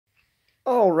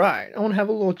Alright, I want to have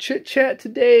a little chit chat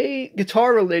today,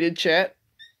 guitar related chat,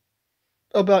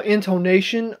 about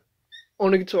intonation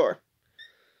on a guitar.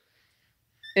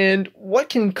 And what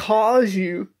can cause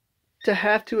you to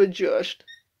have to adjust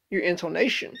your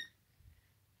intonation.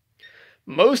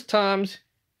 Most times,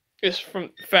 it's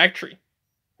from factory,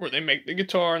 where they make the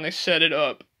guitar and they set it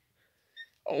up.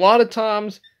 A lot of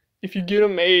times, if you get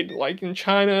them made like in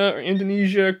China or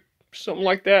Indonesia, something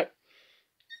like that,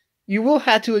 you will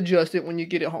have to adjust it when you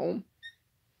get it home.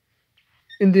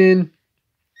 And then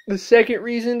the second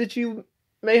reason that you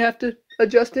may have to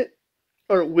adjust it,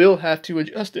 or will have to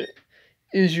adjust it,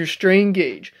 is your strain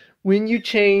gauge. When you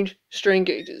change strain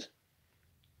gauges.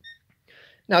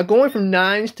 Now, going from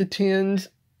 9s to 10s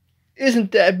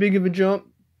isn't that big of a jump,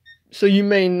 so you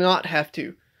may not have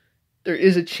to. There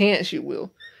is a chance you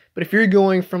will. But if you're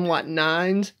going from like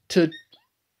 9s to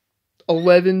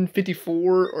 11,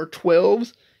 54, or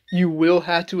 12s, you will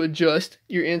have to adjust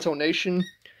your intonation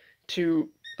to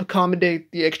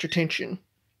accommodate the extra tension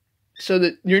so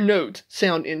that your notes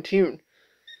sound in tune.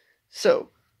 So,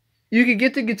 you can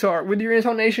get the guitar with your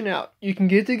intonation out. You can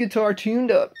get the guitar tuned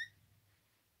up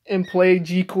and play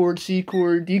G chord, C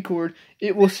chord, D chord.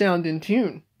 It will sound in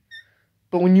tune.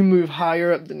 But when you move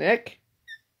higher up the neck,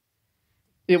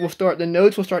 the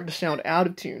notes will start to sound out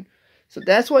of tune. So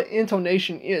that's what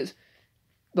intonation is.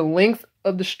 The length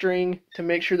of the string to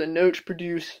make sure the notes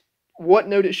produce what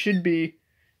note it should be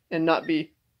and not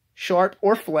be sharp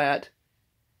or flat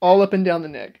all up and down the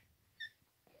neck.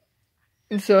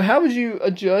 And so how would you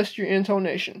adjust your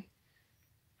intonation?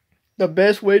 The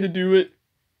best way to do it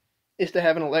is to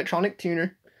have an electronic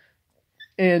tuner.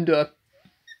 And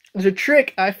there's a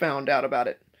trick I found out about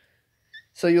it.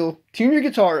 So you'll tune your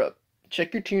guitar up,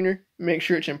 check your tuner, make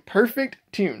sure it's in perfect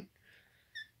tune.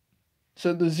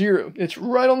 So the 0, it's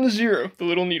right on the 0, the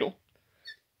little needle.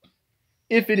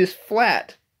 If it is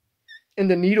flat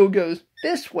and the needle goes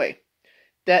this way,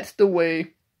 that's the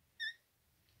way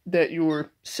that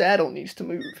your saddle needs to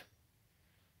move.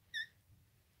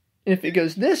 And if it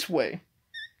goes this way,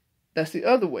 that's the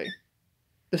other way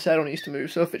the saddle needs to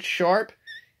move. So if it's sharp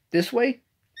this way,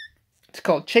 it's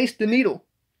called chase the needle.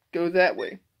 Go that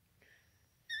way.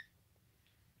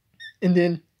 And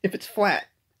then if it's flat,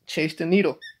 chase the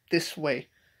needle this way.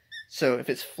 So if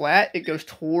it's flat, it goes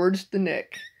towards the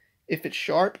neck. If it's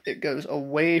sharp, it goes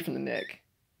away from the neck.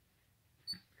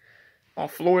 On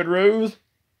Floyd Rose,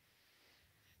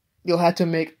 you'll have to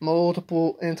make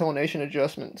multiple intonation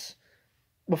adjustments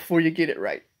before you get it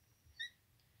right.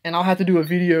 And I'll have to do a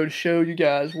video to show you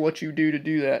guys what you do to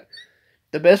do that.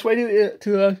 The best way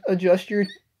to adjust your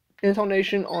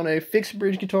intonation on a fixed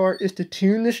bridge guitar is to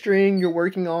tune the string you're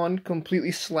working on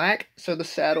completely slack so the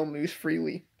saddle moves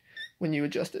freely when you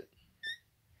adjust it.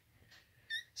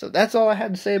 So that's all I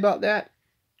had to say about that.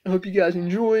 I hope you guys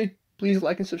enjoy. Please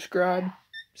like and subscribe.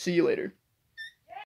 See you later.